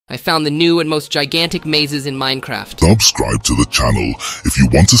I found the new and most gigantic mazes in Minecraft. Subscribe to the channel if you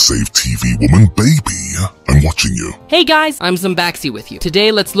want to save TV Woman Baby. I'm watching you. Hey guys, I'm Zombaxi with you.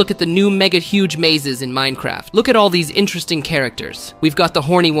 Today let's look at the new mega huge mazes in Minecraft. Look at all these interesting characters. We've got the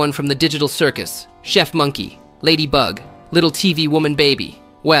horny one from the Digital Circus, Chef Monkey, Ladybug, Little TV Woman Baby.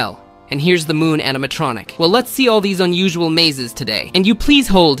 Well, and here's the moon animatronic. Well, let's see all these unusual mazes today. And you please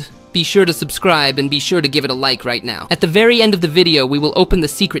hold. Be sure to subscribe and be sure to give it a like right now. At the very end of the video, we will open the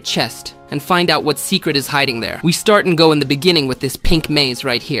secret chest and find out what secret is hiding there. We start and go in the beginning with this pink maze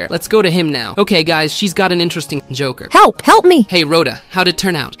right here. Let's go to him now. Okay guys, she's got an interesting joker. Help me! Hey Rhoda, how'd it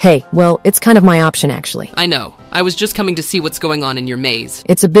turn out? Hey, well, it's kind of my option actually. I know. I was just coming to see what's going on in your maze.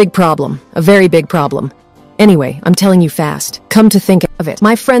 It's a big problem. A very big problem. Anyway, I'm telling you fast. Come to think of it,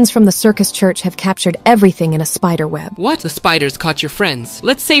 my friends from the circus church have captured everything in a spider web. What? The spiders caught your friends.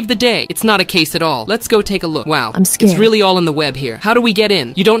 Let's save the day. It's not a case at all. Let's go take a look. Wow. I'm scared. It's really all in the web here. How do we get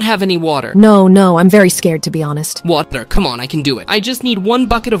in? You don't have any water. No, I'm very scared to be honest. Water. Come on, I can do it. I just need 1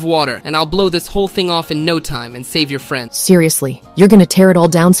 bucket of water, and I'll blow this whole thing off in no time and save your friends. Seriously, you're gonna tear it all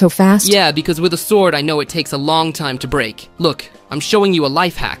down so fast? Yeah, because with a sword, I know it takes a long time to break. Look, I'm showing you a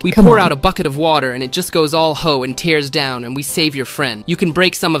life hack. We Come pour on. out a bucket of water, and it just goes all ho and tears down, and we save your friend. You can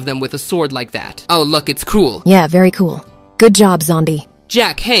break some of them with a sword like that. Oh, look, it's cool. Yeah, very cool. Good job, Zombie.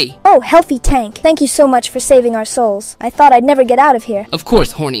 Jack, hey. Oh, Healthy Tank. Thank you so much for saving our souls. I thought I'd never get out of here. Of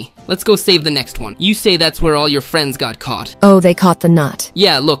course, Horny. Let's go save the next one. You say that's where all your friends got caught. Oh, they caught the nut.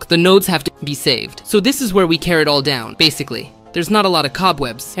 Yeah, look, the nodes have to be saved. So this is where we tear it all down, basically. There's not a lot of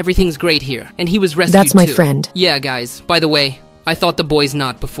cobwebs. Everything's great here. And he was rescued That's my too. friend. Yeah, guys. By the way, I thought the boy's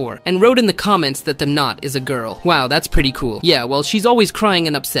knot before, and wrote in the comments that the knot is a girl. Wow, that's pretty cool. Yeah, well, she's always crying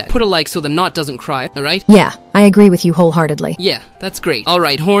and upset. Put a like so the knot doesn't cry, alright? Yeah, I agree with you wholeheartedly. Yeah, that's great.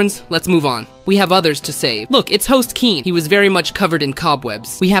 Alright, Horns, let's move on. We have others to save. Look, it's Host Keen. He was very much covered in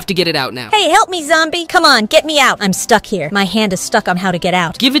cobwebs. We have to get it out now. Hey, help me, zombie! Come on, get me out! I'm stuck here. My hand is stuck on how to get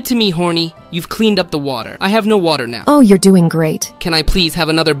out. Give it to me, Horny. You've cleaned up the water. I have no water now. Oh, you're doing great. Can I please have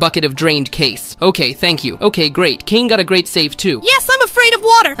another bucket of drained case? Okay, thank you. Okay, great. Kane got a great save too. Yes, I'm afraid of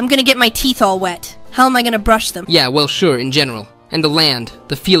water. I'm gonna get my teeth all wet. How am I gonna brush them? Yeah, well, sure, in general. And the land,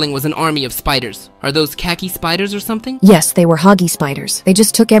 the feeling was an army of spiders. Are those khaki spiders or something? Yes, they were hoggy spiders. They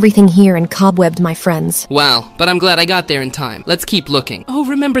just took everything here and cobwebbed my friends. Wow, but I'm glad I got there in time. Let's keep looking. Oh,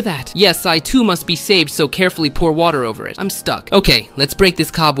 remember that. Yes, I too must be saved, so carefully pour water over it. I'm stuck. Okay, let's break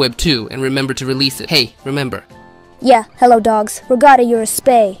this cobweb too, and remember to release it. Hey, remember. Yeah, hello dogs. Regatta, you're a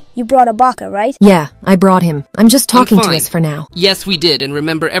spay. You brought a baka, right? Yeah, I brought him. I'm just talking to fine. us for now. Yes, we did, and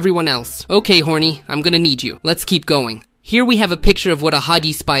remember everyone else. Okay, Horny, I'm gonna need you. Let's keep going. Here we have a picture of what a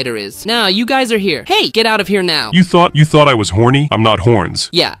hoggy spider is. Now, you guys are here. Hey, get out of here now. You thought I was horny? I'm not horns.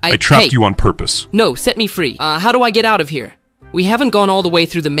 Yeah, I trapped hey. you on purpose. No, set me free. How do I get out of here? We haven't gone all the way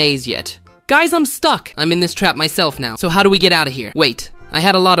through the maze yet. Guys, I'm stuck. I'm in this trap myself now. So how do we get out of here? Wait, I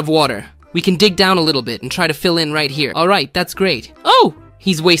had a lot of water. We can dig down a little bit and try to fill in right here. Alright, that's great. Oh!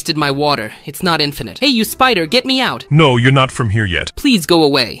 He's wasted my water. It's not infinite. Hey, you spider, get me out. No, you're not from here yet. Please go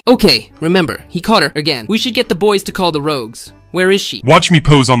away. Okay, remember, he caught her again. We should get the boys to call the rogues. Where is she? Watch me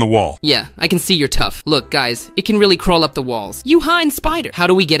pose on the wall. Yeah, I can see you're tough. Look, guys, it can really crawl up the walls. You hind spider! How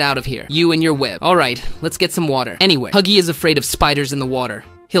do we get out of here? You and your web. Alright, let's get some water. Anyway, Huggy is afraid of spiders in the water.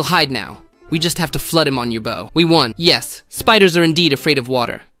 He'll hide now. We just have to flood him on your bow. We won. Yes, spiders are indeed afraid of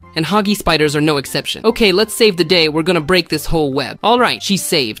water. And hoggy spiders are no exception. Okay, let's save the day. We're gonna break this whole web. Alright, she's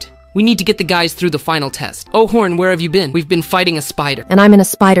saved. We need to get the guys through the final test. Oh, Horn, where have you been? We've been fighting a spider. And I'm in a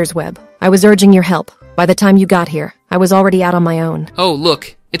spider's web. I was urging your help. By the time you got here, I was already out on my own. Oh,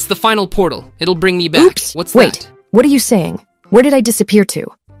 look. It's the final portal. It'll bring me back. Oops! What's Wait, that? what are you saying? Where did I disappear to?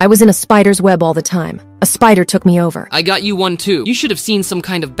 I was in a spider's web all the time. A spider took me over. I got you one too. You should have seen some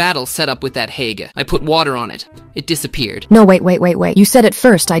kind of battle set up with that Haga. I put water on it. It disappeared. No, wait. You said at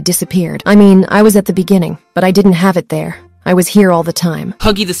first I disappeared. I mean, I was at the beginning, but I didn't have it there. I was here all the time.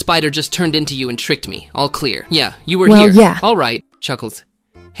 Huggy the spider just turned into you and tricked me. All clear. Yeah, you were Well, here. yeah. Alright, Chuckles.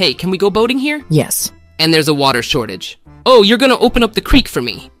 Hey, can we go boating here? Yes. And there's a water shortage. Oh, you're gonna open up the creek for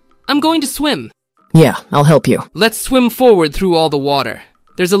me. I'm going to swim. Yeah, I'll help you. Let's swim forward through all the water.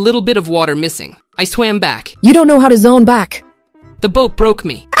 There's a little bit of water missing. I swam back. You don't know how to zone back. The boat broke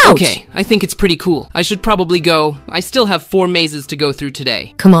me. Ouch! Okay, I think it's pretty cool. I should probably go. I still have 4 mazes to go through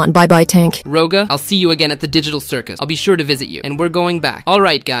today. Come on, bye-bye, Tank. Roga, I'll see you again at the Digital Circus. I'll be sure to visit you. And we're going back.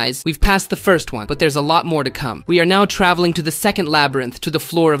 Alright guys, we've passed the first one, but there's a lot more to come. We are now traveling to the second labyrinth to the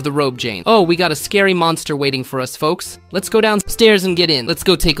floor of the Robe Jane. Oh, we got a scary monster waiting for us, folks. Let's go downstairs and get in. Let's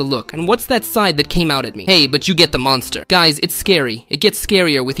go take a look. And what's that side that came out at me? Hey, but you get the monster. Guys, it's scary. It gets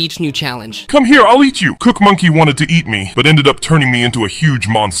scarier with each new challenge. Come here, I'll eat you. Cook Monkey wanted to eat me, but ended up turning me into a huge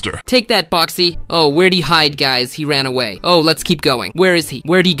monster. monster. Take that, Boxy. Oh, where'd he hide, guys? He ran away. Oh, let's keep going. Where is he?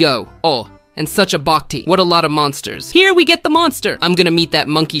 Where'd he go? Oh, and such a bhakti. What a lot of monsters. Here we get the monster. I'm gonna meet that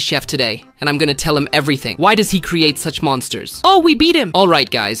monkey chef today, and I'm gonna tell him everything. Why does he create such monsters? Oh, we beat him. All right,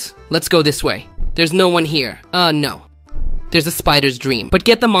 guys. Let's go this way. There's no one here. No. There's a spider's dream. But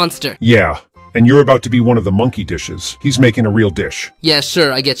get the monster. Yeah, and you're about to be one of the monkey dishes. He's making a real dish. Yeah,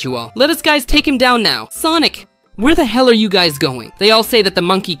 sure, I get you all. Let us guys take him down now. Sonic! Where the hell are you guys going? They all say that the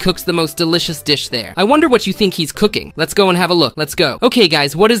monkey cooks the most delicious dish there. I wonder what you think he's cooking. Let's go and have a look. Let's go. Okay,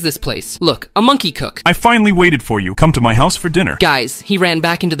 guys, what is this place? Look, a monkey cook. I finally waited for you. Come to my house for dinner. Guys, he ran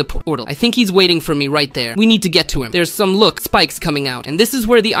back into the portal. I think he's waiting for me right there. We need to get to him. There's some, spikes coming out. And this is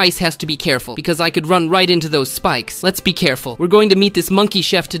where the ice has to be careful, because I could run right into those spikes. Let's be careful. We're going to meet this monkey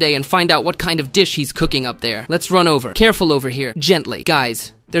chef today and find out what kind of dish he's cooking up there. Let's run over. Careful over here. Gently.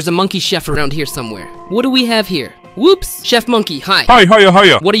 Guys, there's a monkey chef around here somewhere. What do we have here? Whoops! Chef Monkey, hi. Hi,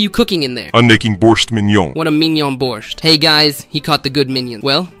 hiya. What are you cooking in there? I'm making borscht mignon. What a mignon borscht. Hey guys, he caught the good minion.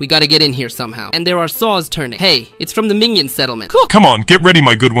 Well, we gotta get in here somehow. And there are saws turning. Hey, it's from the minion settlement. Cook! Come on, get ready,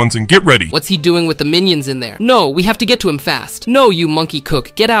 my good ones, and get ready. What's he doing with the minions in there? No, we have to get to him fast. No, you monkey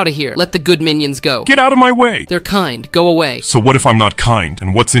cook, get out of here. Let the good minions go. Get out of my way. They're kind, go away. So what if I'm not kind,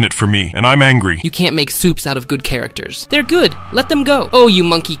 and what's in it for me, and I'm angry? You can't make soups out of good characters. They're good, let them go. Oh, you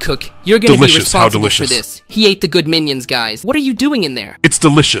monkey cook, you're gonna Delicious, be how responsible delicious. for this. He ate the good minions, guys. What are you doing in there? It's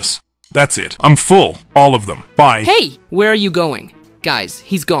delicious. That's it. I'm full. All of them. Bye. Hey, where are you going? Guys,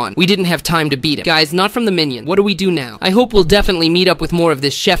 he's gone. We didn't have time to beat him. Guys, not from the minion. What do we do now? I hope we'll definitely meet up with more of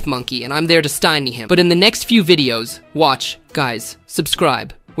this chef monkey, and I'm there to stymie him. But in the next few videos, watch, guys,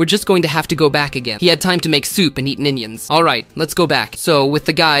 subscribe. We're just going to have to go back again. He had time to make soup and eat minions. Alright, let's go back. So, with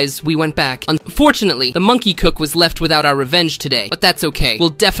the guys, we went back. Unfortunately, the monkey cook was left without our revenge today. But that's okay. We'll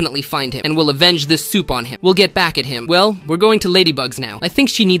definitely find him, and we'll avenge this soup on him. We'll get back at him. Well, we're going to Ladybug's now. I think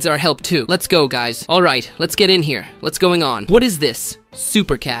she needs our help too. Let's go, guys. Alright, let's get in here. What's going on? What is this?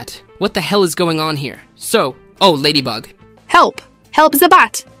 Super Cat. What the hell is going on here? So, oh, Ladybug. Help! Help the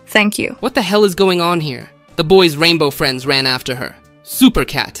bat! Thank you. What the hell is going on here? The boy's rainbow friends ran after her. Super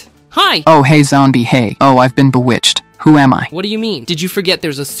Cat. Hi! Oh, hey, zombie, hey. Oh, I've been bewitched. Who am I? What do you mean? Did you forget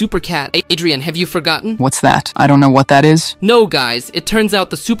there's a Super Cat? Adrian, have you forgotten? What's that? I don't know what that is. No, guys. It turns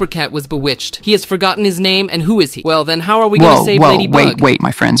out the Super Cat was bewitched. He has forgotten his name, and who is he? Well, then how are we gonna save Ladybug? Wait,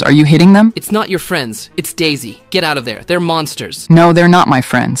 my friends. Are you hitting them? It's not your friends. It's Daisy. Get out of there. They're monsters. No, they're not my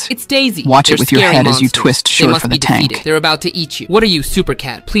friends. It's Daisy. Watch They're it with your scary head as you monsters. twist They short must for be the tank. defeated. They're about to eat you. What are you, Super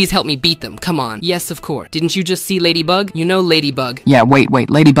Cat? Please help me beat them. Come on. Yes, of course. Didn't you just see Ladybug? You know Ladybug. Yeah, wait,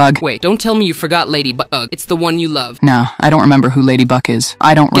 Ladybug. Wait, don't tell me you forgot Ladybug. It's the one you love. No, I don't remember who Ladybug is.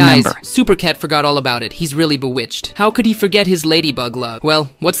 I don't remember. Guys, Super Cat forgot all about it. He's really bewitched. How could he forget his Ladybug love?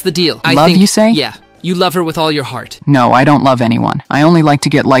 Well, what's the deal? I Love, think, you say? Yeah. You love her with all your heart. No, I don't love anyone. I only like to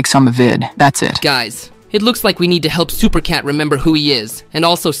get likes on the vid. That's it. Guys, it looks like we need to help Super Cat remember who he is, and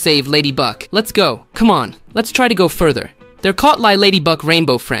also save Ladybug. Let's go. Come on. Let's try to go further. They're caught by Ladybug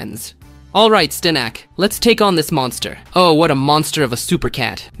rainbow friends. Alright, Stenak, let's take on this monster. Oh, what a monster of a Super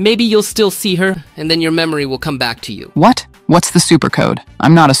Cat. Maybe you'll still see her, and then your memory will come back to you. What? What's the super code?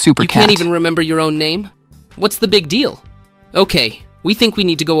 I'm not a super You cat. can't even remember your own name? What's the big deal? Okay, we think we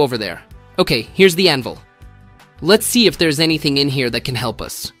need to go over there. Okay, here's the anvil. Let's see if there's anything in here that can help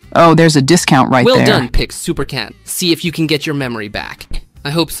us. Oh, there's a discount right Well there. done, Pix Super Cat. See if you can get your memory back. I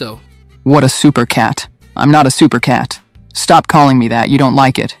hope so. What a super cat. I'm not a super cat. Stop calling me that. You don't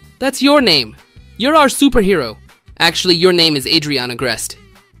like it. That's your name. You're our superhero. Actually, your name is Adriana Grest.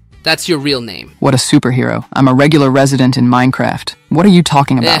 That's your real name. What a superhero. I'm a regular resident in Minecraft. What are you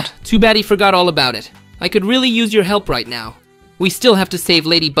talking about? Too bad he forgot all about it. I could really use your help right now. We still have to save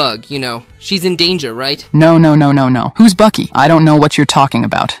Ladybug, you know. She's in danger, right? No. Who's Bucky? I don't know what you're talking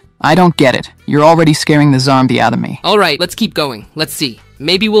about. I don't get it. You're already scaring the zombie out of me. Alright, let's keep going. Let's see.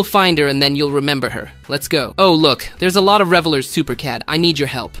 Maybe we'll find her and then you'll remember her. Let's go. Oh, look. There's a lot of revelers, Super Cat. I need your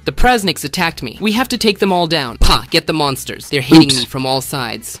help. The Prasniks attacked me. We have to take them all down. Pah! Get the monsters. They're hitting Oops. me from all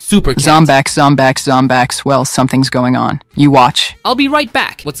sides. Super Cat. Zombax. Well, something's going on. You watch. I'll be right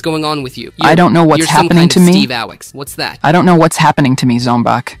back. What's going on with you? I don't know what's you're some happening kind to of me. Steve Owix. What's that? I don't know what's happening to me,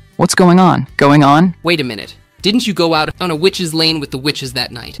 Zombak. What's going on? Wait a minute. Didn't you go out on a witch's lane with the witches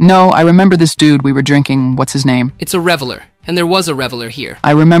that night? No, I remember this dude we were drinking. What's his name? It's a reveler. And there was a reveler here. I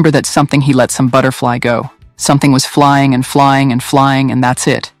remember that something he let some butterfly go. Something was flying, and that's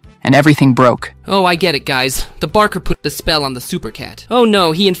it. And everything broke. Oh, I get it, guys. The Barker put the spell on the Super Cat. Oh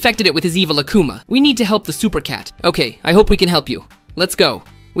no, he infected it with his evil Akuma. We need to help the Super Cat. Okay, I hope we can help you. Let's go.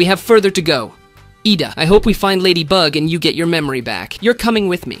 We have further to go. Ida, I hope we find Ladybug and you get your memory back. You're coming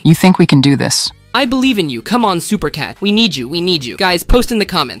with me. You think we can do this? I believe in you. Come on, Super Cat. We need you. We need you. Guys, post in the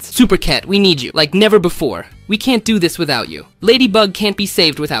comments. Super Cat, we need you. Like never before. We can't do this without you. Ladybug can't be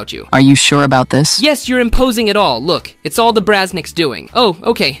saved without you. Are you sure about this? Yes, you're imposing it all. Look, it's all the Brasniks doing. Oh,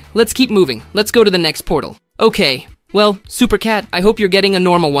 okay. Let's keep moving. Let's go to the next portal. Okay. Well, Super Cat, I hope you're getting a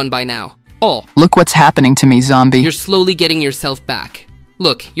normal one by now. Oh. Look what's happening to me, zombie. You're slowly getting yourself back.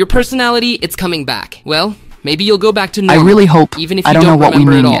 Look, your personality, it's coming back. Well, maybe you'll go back to normal. I really hope. Even if you I don't know what we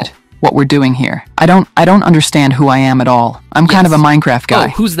remember mean yet. What we're doing here. I don't understand who I am at all. I'm kind of a Minecraft guy. Oh,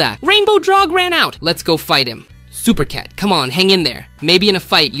 who's that? Rainbow Drog ran out. Let's go fight him. Super Cat, come on, hang in there. Maybe in a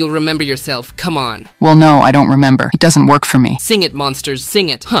fight you'll remember yourself. Come on. Well, no, I don't remember. It doesn't work for me. Sing it, monsters, sing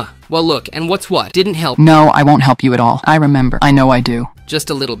it. Huh. Well, look, and what's what? Didn't help. No, I won't help you at all. I remember. I know I do. Just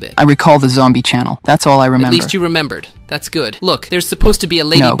a little bit. I recall the zombie channel. That's all I remember. At least you remembered. That's good. Look, there's supposed to be a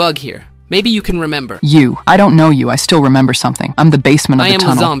ladybug here. Maybe you can remember. You. I don't know you. I still remember something. I'm the basement of the tunnel.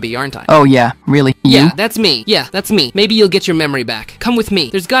 I am the zombie, aren't I? Oh, yeah. Really? Yeah, that's me. Yeah, that's me. Maybe you'll get your memory back. Come with me.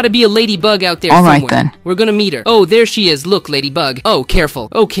 There's gotta be a ladybug out there somewhere. All right, then. We're gonna meet her. Oh, there she is. Look, ladybug. Oh, careful.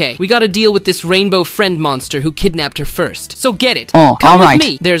 Okay, we gotta deal with this rainbow friend monster who kidnapped her first. So get it. Oh, Come all right. with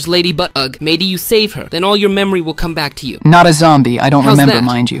me. There's Ladybug. Maybe you save her. Then all your memory will come back to you. Not a zombie. I don't How's remember, that?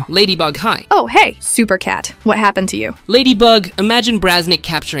 mind you. Ladybug, hi. Oh, hey, Super Cat. What happened to you? Ladybug, imagine Brasnik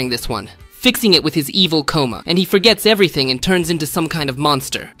capturing this one, fixing it with his evil coma, and he forgets everything and turns into some kind of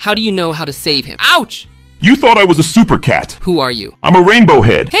monster. How do you know how to save him? Ouch! You thought I was a Super Cat. Who are you? I'm a Rainbow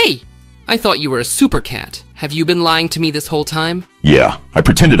Head. Hey! I thought you were a Super Cat. Have you been lying to me this whole time? Yeah, I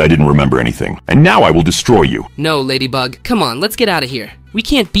pretended I didn't remember anything, and now I will destroy you. No, Ladybug. Come on, let's get out of here. We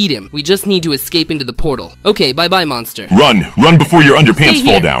can't beat him. We just need to escape into the portal. Okay, bye-bye, monster. Run before your underpants Stay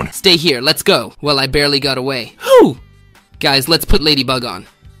fall here. down. Stay here, let's go. Well, I barely got away. Whew! Guys, let's put Ladybug on.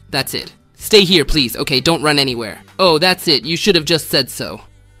 That's it. Stay here, please. Okay, don't run anywhere. Oh, that's it. You should have just said so.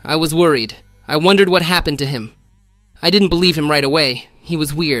 I was worried. I wondered what happened to him. I didn't believe him right away. He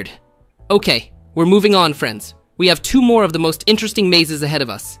was weird. Okay, we're moving on, friends. We have 2 more of the most interesting mazes ahead of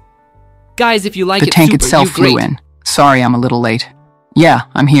us. Guys, if you like The it tank super, itself you great. flew in. Sorry I'm a little late. Yeah,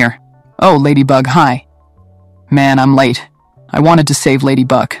 I'm here. Oh, Ladybug, hi. Man, I'm late. I wanted to save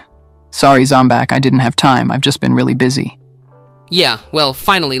Ladybug. Sorry, Zombak, I didn't have time. I've just been really busy. Yeah, well,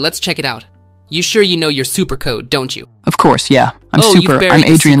 finally, let's check it out. You sure you know your super code, don't you? Of course, yeah. I'm Oh, you've super. buried I'm the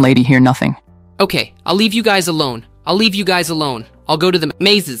Adrian secret. Lady here, nothing. Okay, I'll leave you guys alone. I'll go to the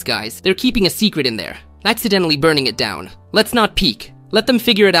mazes, guys. They're keeping a secret in there. Accidentally burning it down. Let's not peek. Let them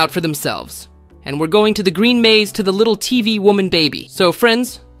figure it out for themselves. And we're going to the green maze to the little TV woman baby. So,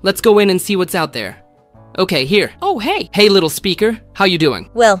 friends, let's go in and see what's out there. Okay, here. Oh, hey. Hey, little speaker. How you doing?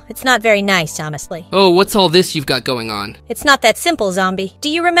 Well, it's not very nice, honestly. Oh, what's all this you've got going on? It's not that simple, zombie. Do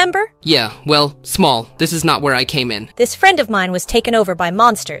you remember? Yeah, well, small. This is not where I came in. This friend of mine was taken over by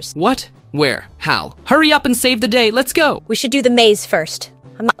monsters. What? Where? How? Hurry up and save the day. Let's go. We should do the maze first.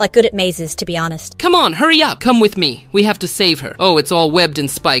 I'm not like good at mazes, to be honest. Come on, hurry up. Come with me. We have to save her. Oh, it's all webbed and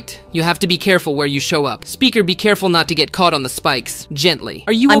spiked. You have to be careful where you show up. Speaker, be careful not to get caught on the spikes. Gently.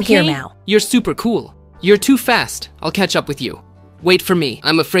 Are you okay? I'm here now. You're super cool. You're too fast. I'll catch up with you. Wait for me.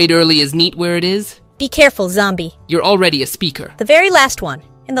 I'm afraid early is neat where it is. Be careful, zombie. You're already a speaker. The very last one.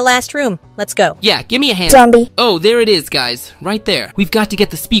 In the last room. Let's go. Yeah, give me a hand. Zombie. Oh, there it is, guys. Right there. We've got to get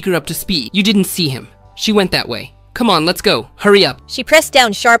the speaker up to speed. You didn't see him. She went that way. Come on, let's go. Hurry up. She pressed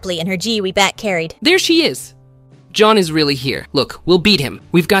down sharply and her G we back carried. There she is. John is really here. Look, we'll beat him.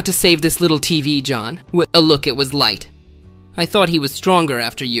 We've got to save this little TV, John. Look, it was light. I thought he was stronger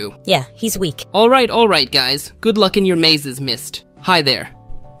after you. Yeah, he's weak. All right, guys. Good luck in your mazes, Mist. Hi there.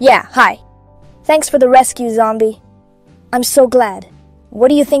 Yeah, hi. Thanks for the rescue, Zombie. I'm so glad. What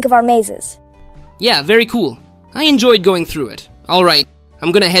do you think of our mazes? Yeah, very cool. I enjoyed going through it. All right,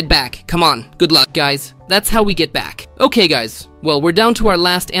 I'm gonna head back. Come on, good luck, guys. That's how we get back. Okay, guys. Well, we're down to our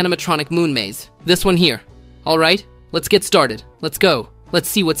last animatronic moon maze. This one here. All right, let's get started. Let's go. Let's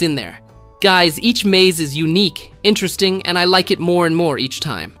see what's in there. Guys, each maze is unique, interesting, and I like it more and more each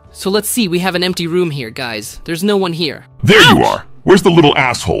time. So let's see, we have an empty room here, guys. There's no one here. There you are. Where's the little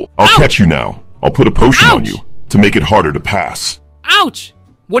asshole? I'll catch you now. I'll put a potion on you to make it harder to pass. Ouch!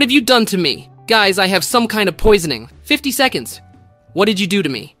 What have you done to me? Guys, I have some kind of poisoning. 50 seconds. What did you do to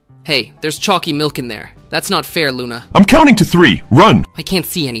me? Hey, there's chalky milk in there. That's not fair, Luna. I'm counting to 3. Run. I can't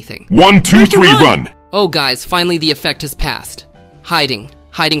see anything. 1, 2, 3, run. Oh, guys, finally the effect has passed. Hiding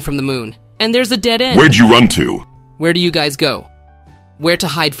from the moon. And there's a dead end. Where'd you run to? Where do you guys go? Where to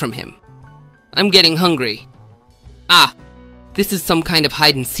hide from him? I'm getting hungry. Ah, this is some kind of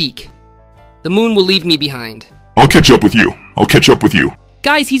hide and seek. The moon will leave me behind. I'll catch up with you.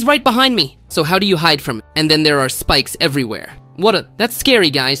 Guys, he's right behind me. So how do you hide from him? And then there are spikes everywhere. That's scary,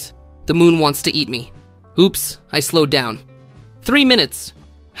 guys. The moon wants to eat me. Oops, I slowed down. 3 minutes.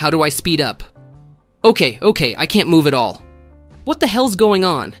 How do I speed up? Okay, I can't move at all. What the hell's going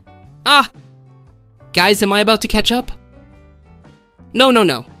on? Ah! Guys, am I about to catch up? No.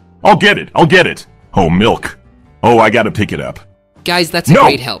 I'll get it. Oh, milk. Oh, I gotta pick it up. Guys, that's a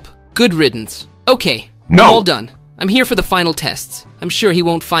great help. Good riddance. Okay, No. I'm all done. I'm here for the final tests. I'm sure he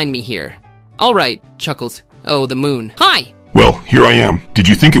won't find me here. Alright, Chuckles. Oh, the moon. Hi! Well, here I am. Did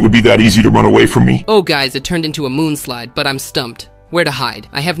you think it would be that easy to run away from me? Oh guys, it turned into a moon slide, but I'm stumped. Where to hide?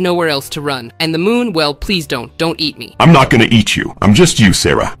 I have nowhere else to run. And the moon, well, please don't eat me. I'm not gonna eat you. I'm just you,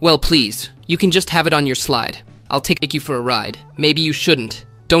 Sarah. Well, please. You can just have it on your slide. I'll take you for a ride. Maybe you shouldn't.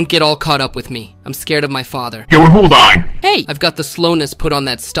 Don't get all caught up with me. I'm scared of my father. Yo, hold on! Hey! I've got the slowness put on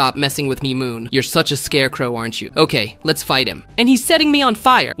that stop messing with me moon. You're such a scarecrow, aren't you? Okay, let's fight him. And he's setting me on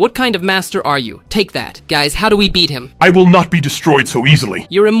fire. What kind of master are you? Take that. Guys, how do we beat him? I will not be destroyed so easily.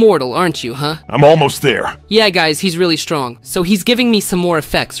 You're immortal, aren't you, huh? I'm almost there. Yeah, guys, he's really strong. So he's giving me some more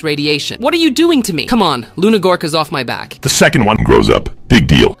effects, radiation. What are you doing to me? Come on, Luna Gorka's off my back. The second one grows up. Big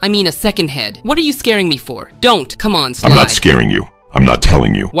deal. I mean a second head. What are you scaring me for? Don't. Come on, slide. I'm not scaring you. I'm not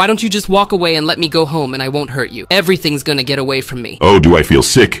telling you. Why don't you just walk away and let me go home and I won't hurt you? Everything's gonna get away from me. Oh, do I feel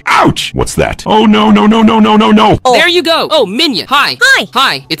sick? Ouch! What's that? Oh, no. Oh. There you go! Oh, Minion! Hi!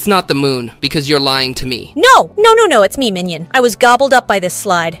 Hi! It's not the moon, because you're lying to me. No, it's me, Minion. I was gobbled up by this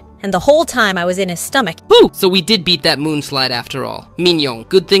slide, and the whole time I was in his stomach. Woo! So we did beat that moon slide after all. Mignon,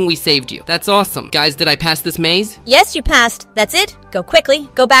 good thing we saved you. That's awesome. Guys, did I pass this maze? Yes, you passed. That's it. Go quickly.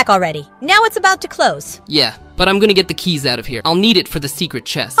 Go back already. Now it's about to close. Yeah, but I'm gonna get the keys out of here. I'll need it for the secret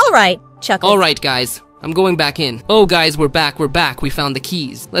chest. All right, Chuckles. All right, guys. I'm going back in. Oh, guys, we're back. We found the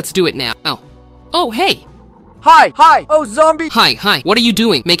keys. Let's do it now. Oh, hey! Hi! Oh, zombie! Hi. What are you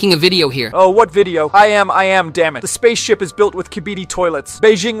doing? Making a video here. Oh, what video? I am, damn it. The spaceship is built with Kibiti toilets.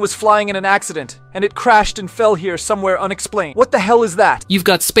 Beijing was flying in an accident, and it crashed and fell here somewhere unexplained. What the hell is that? You've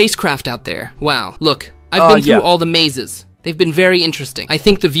got spacecraft out there. Wow. Look, I've been through all the mazes. They've been very interesting. I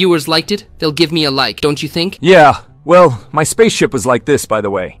think the viewers liked it. They'll give me a like, don't you think? Yeah. Well, my spaceship was like this, by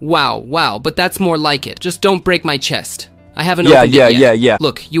the way. Wow, but that's more like it. Just don't break my chest. I haven't opened it yet. Yeah.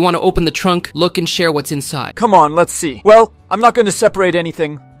 Look, you want to open the trunk? Look and share what's inside. Come on, let's see. Well, I'm not going to separate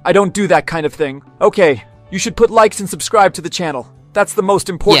anything. I don't do that kind of thing. Okay, you should put likes and subscribe to the channel. That's the most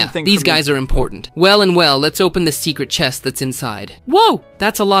important thing for me. These guys are important. Well, let's open the secret chest that's inside. Whoa,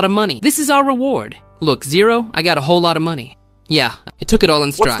 that's a lot of money. This is our reward. Look, Zero, I got a whole lot of money. Yeah, I took it all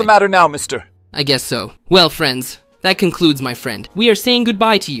in stride. What's the matter now, mister? I guess so. Well, friends, that concludes, my friend. We are saying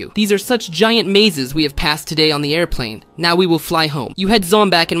goodbye to you. These are such giant mazes we have passed today on the airplane. Now we will fly home. You had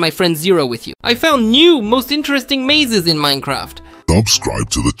Zombak and my friend Zero with you. I found new, most interesting mazes in Minecraft. Subscribe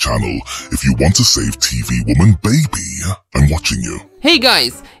to the channel if you want to save TV woman baby. I'm watching you. Hey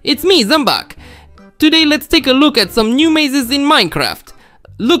guys, it's me, Zombak. Today let's take a look at some new mazes in Minecraft.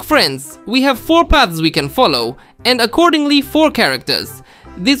 Look friends, we have 4 paths we can follow, and accordingly 4 characters.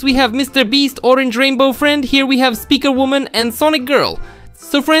 This we have Mr. Beast, Orange Rainbow Friend, here we have Speaker Woman and Sonic Girl.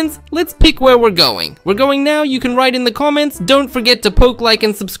 So friends, let's pick where we're going. We're going now, you can write in the comments, don't forget to poke, like,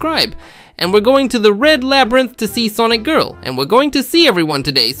 and subscribe. And we're going to the Red Labyrinth to see Sonic Girl, and we're going to see everyone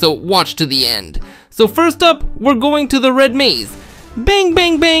today, so watch to the end. So first up, we're going to the Red Maze. Bang,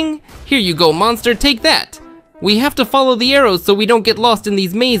 bang, bang! Here you go, monster, take that! We have to follow the arrows so we don't get lost in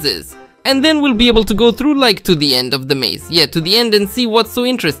these mazes. And then we'll be able to go through like to the end of the maze. Yeah, to the end and see what's so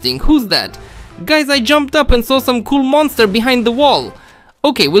interesting. Who's that? Guys, I jumped up and saw some cool monster behind the wall.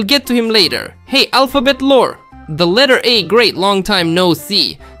 Okay, we'll get to him later. Hey, Alphabet Lore. The letter A, great, long time no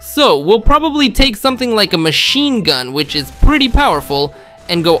see. So, we'll probably take something like a machine gun, which is pretty powerful,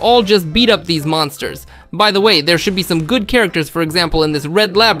 and go all just beat up these monsters. By the way, there should be some good characters. For example, in this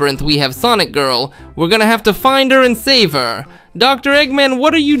Red Labyrinth, we have Sonic Girl. We're gonna have to find her and save her. Dr. Eggman,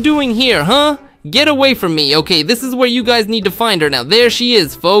 what are you doing here, huh? Get away from me. Okay, this is where you guys need to find her now. There she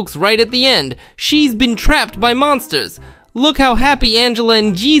is, folks, right at the end. She's been trapped by monsters. Look how happy Angela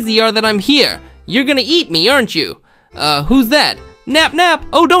and Jeezy are that I'm here. You're gonna eat me, aren't you? Who's that? Nap Nap?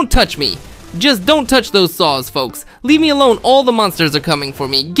 Oh, don't touch me. Just don't touch those saws, folks. Leave me alone, all the monsters are coming for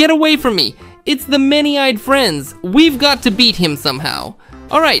me. Get away from me. It's the Many-Eyed Friends. We've got to beat him somehow.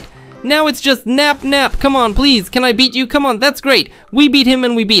 Alright, now it's just Nap Nap. Come on, please. Can I beat you? Come on, that's great. We beat him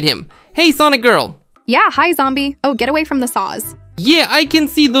and we beat him. Hey, Sonic Girl. Yeah, hi, zombie. Oh, get away from the saws. Yeah, I can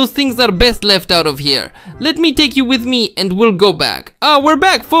see those things are best left out of here. Let me take you with me and we'll go back. We're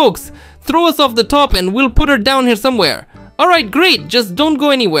back, folks. Throw us off the top and we'll put her down here somewhere. Alright, great. Just don't go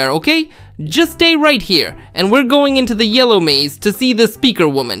anywhere, okay? Just stay right here, and we're going into the yellow maze to see the speaker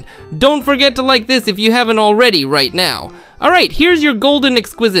woman. Don't forget to like this if you haven't already right now. Alright, here's your golden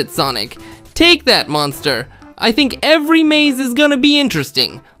exquisite, Sonic. Take that, monster. I think every maze is gonna be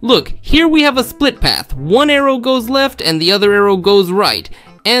interesting. Look, here we have a split path. One arrow goes left and the other arrow goes right.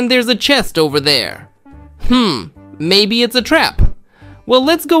 And there's a chest over there. Maybe it's a trap. Well,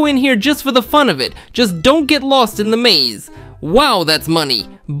 let's go in here just for the fun of it. Just don't get lost in the maze. Wow, that's money.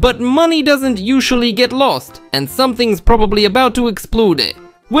 But money doesn't usually get lost, and something's probably about to explode.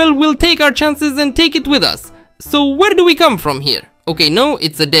 Well, we'll take our chances and take it with us. So where do we come from here? Okay, no,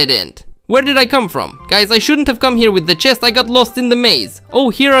 it's a dead end. Where did I come from? Guys, I shouldn't have come here with the chest. I got lost in the maze. Oh,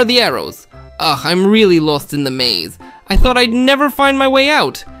 here are the arrows. Ugh, I'm really lost in the maze. I thought I'd never find my way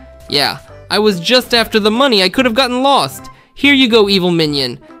out. Yeah, I was just after the money. I could have gotten lost. Here you go, evil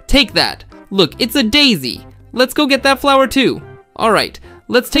minion. Take that. Look, it's a daisy. Let's go get that flower too. Alright,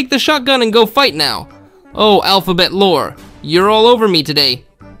 let's take the shotgun and go fight now. Oh, Alphabet Lore, you're all over me today.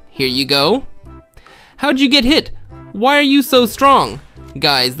 Here you go. How'd you get hit? Why are you so strong?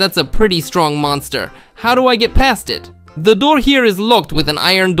 Guys, that's a pretty strong monster. How do I get past it? The door here is locked with an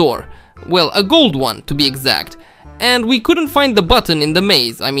iron door. Well, a gold one, to be exact. And we couldn't find the button in the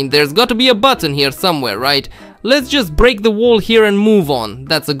maze. I mean, there's got to be a button here somewhere, right? Let's just break the wall here and move on.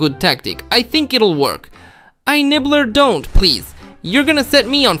 That's a good tactic. I think it'll work. Nibbler, don't, please. You're gonna set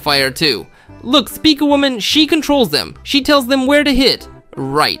me on fire too. Look, Speaker Woman, she controls them. She tells them where to hit.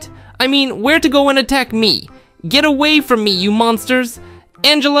 Right. I mean, where to go and attack me. Get away from me, you monsters.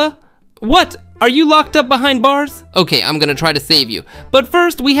 Angela? What? Are you locked up behind bars? Okay, I'm gonna try to save you. But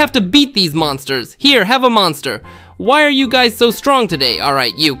first, we have to beat these monsters. Here, have a monster. Why are you guys so strong today?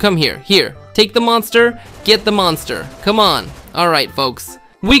 Alright, you, come here. Here, take the monster, get the monster. Come on. Alright, folks.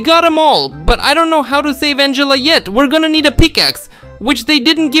 We got them all, but I don't know how to save Angela yet. We're gonna need a pickaxe, which they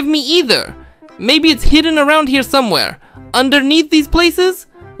didn't give me either. Maybe it's hidden around here somewhere. Underneath these places?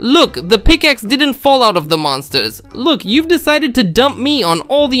 Look, the pickaxe didn't fall out of the monsters. Look, you've decided to dump me on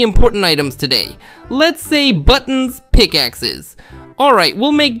all the important items today. Let's say buttons, pickaxes. Alright,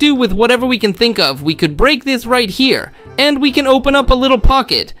 we'll make do with whatever we can think of. We could break this right here, and we can open up a little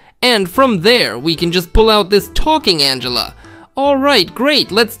pocket. And from there, we can just pull out this talking Angela. Alright, great,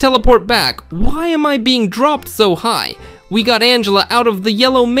 let's teleport back. Why am I being dropped so high? We got Angela out of the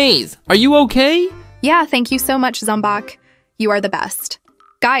yellow maze. Are you okay? Yeah, thank you so much, Zombok. You are the best.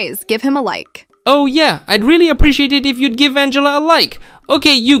 Guys, give him a like. Oh yeah, I'd really appreciate it if you'd give Angela a like.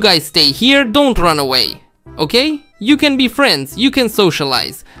 Okay, you guys stay here, don't run away. Okay? You can be friends, you can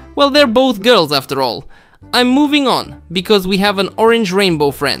socialize. Well, they're both girls after all. I'm moving on, because we have an orange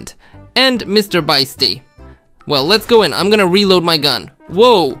rainbow friend. And Mr. Beisty. Well, let's go in, I'm gonna reload my gun.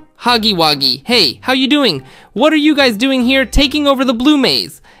 Whoa, Huggy Wuggy. Hey, how you doing? What are you guys doing here taking over the blue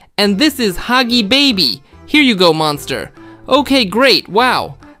maze? And this is Huggy Baby. Here you go, monster. Okay, great,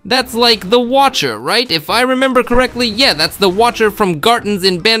 wow. That's like the Watcher, right? If I remember correctly, yeah, that's the Watcher from Gartens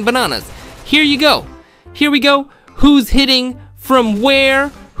in Banned Bananas. Here you go. Here we go. Who's hitting? From where?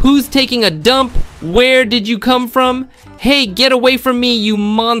 Who's taking a dump? Where did you come from? Hey, get away from me, you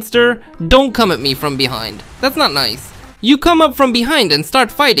monster. Don't come at me from behind. That's not nice. You come up from behind and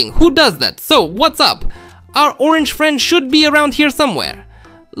start fighting. Who does that? So, what's up? Our orange friend should be around here somewhere.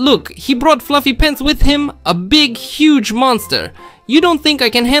 Look, he brought Fluffy Pants with him, a big, huge monster. You don't think I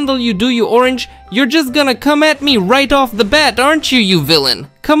can handle you, do you, Orange? You're just gonna come at me right off the bat, aren't you, you villain?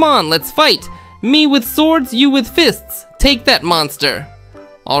 Come on, let's fight. Me with swords, you with fists. Take that, monster.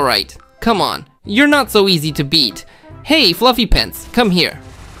 Alright, come on. You're not so easy to beat. Hey, Fluffy Pants, come here.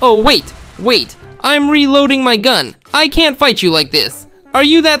 Oh, wait. I'm reloading my gun. I can't fight you like this. Are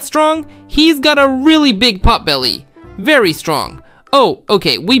you that strong? He's got a really big potbelly. Very strong. Oh,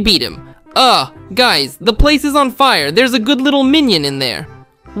 okay, we beat him. Guys, the place is on fire. There's a good little minion in there.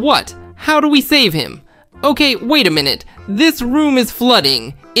 What? How do we save him? Okay, wait a minute. This room is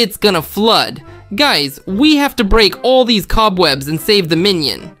flooding. It's gonna flood. Guys, we have to break all these cobwebs and save the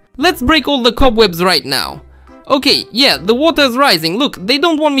minion. Let's break all the cobwebs right now. Okay, yeah, the water's rising. Look, they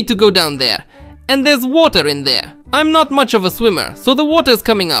don't want me to go down there. And there's water in there. I'm not much of a swimmer, so the water's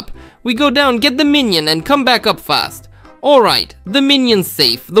coming up. We go down, get the minion, and come back up fast. Alright, the minion's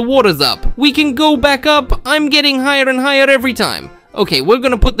safe, the water's up. We can go back up. I'm getting higher and higher every time. Okay, we're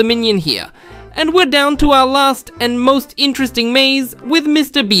gonna put the minion here. And we're down to our last and most interesting maze with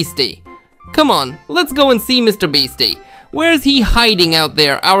Mr. Beastie. Come on, let's go and see Mr. Beastie. Where's he hiding out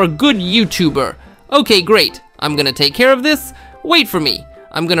there, our good YouTuber? Okay, great. I'm gonna take care of this. Wait for me.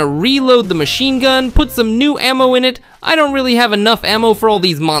 I'm gonna reload the machine gun, put some new ammo in it. I don't really have enough ammo for all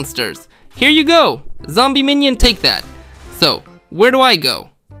these monsters. Here you go. Zombie minion, take that. So, where do I go?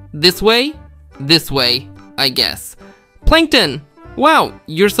 This way? This way, I guess. Plankton! Wow,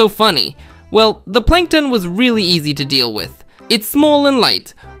 you're so funny. Well, the plankton was really easy to deal with. It's small and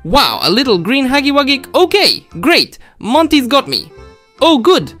light. Wow, a little green Hagiwagik. Okay, great. Monty's got me. Oh,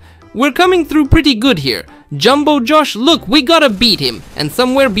 good. We're coming through pretty good here. Jumbo Josh, look, we gotta beat him. And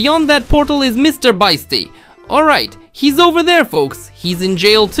somewhere beyond that portal is Mr. Beisty. Alright, he's over there, folks. He's in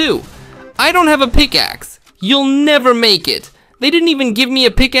jail too. I don't have a pickaxe. You'll never make it. They didn't even give me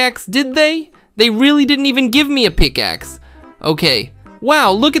a pickaxe, did they? They really didn't even give me a pickaxe. Okay.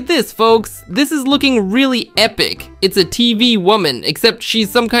 Wow, look at this, folks. This is looking really epic. It's a TV woman, except she's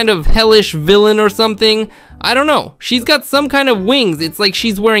some kind of hellish villain or something. I don't know. She's got some kind of wings. It's like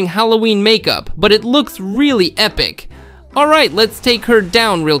she's wearing Halloween makeup, but it looks really epic. Alright, let's take her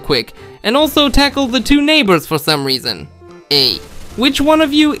down real quick. And also tackle the two neighbors for some reason. Hey, which one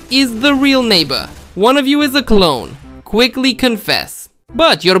of you is the real neighbor? One of you is a clone. Quickly confess.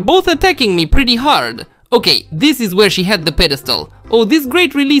 But you're both attacking me pretty hard. Okay, this is where she had the pedestal. Oh, this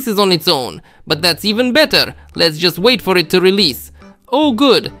great releases on its own. But that's even better. Let's just wait for it to release. Oh,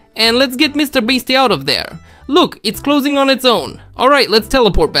 good. And let's get Mr. Beastie out of there. Look, it's closing on its own. Alright, let's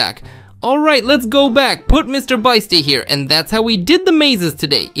teleport back. Alright, let's go back. Put Mr. Beastie here. And that's how we did the mazes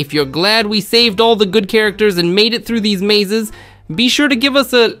today. If you're glad we saved all the good characters and made it through these mazes, be sure to give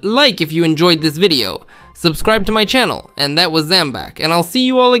us a like if you enjoyed this video. Subscribe to my channel. And that was Zambak. And I'll see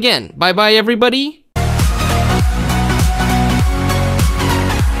you all again. Bye bye, everybody.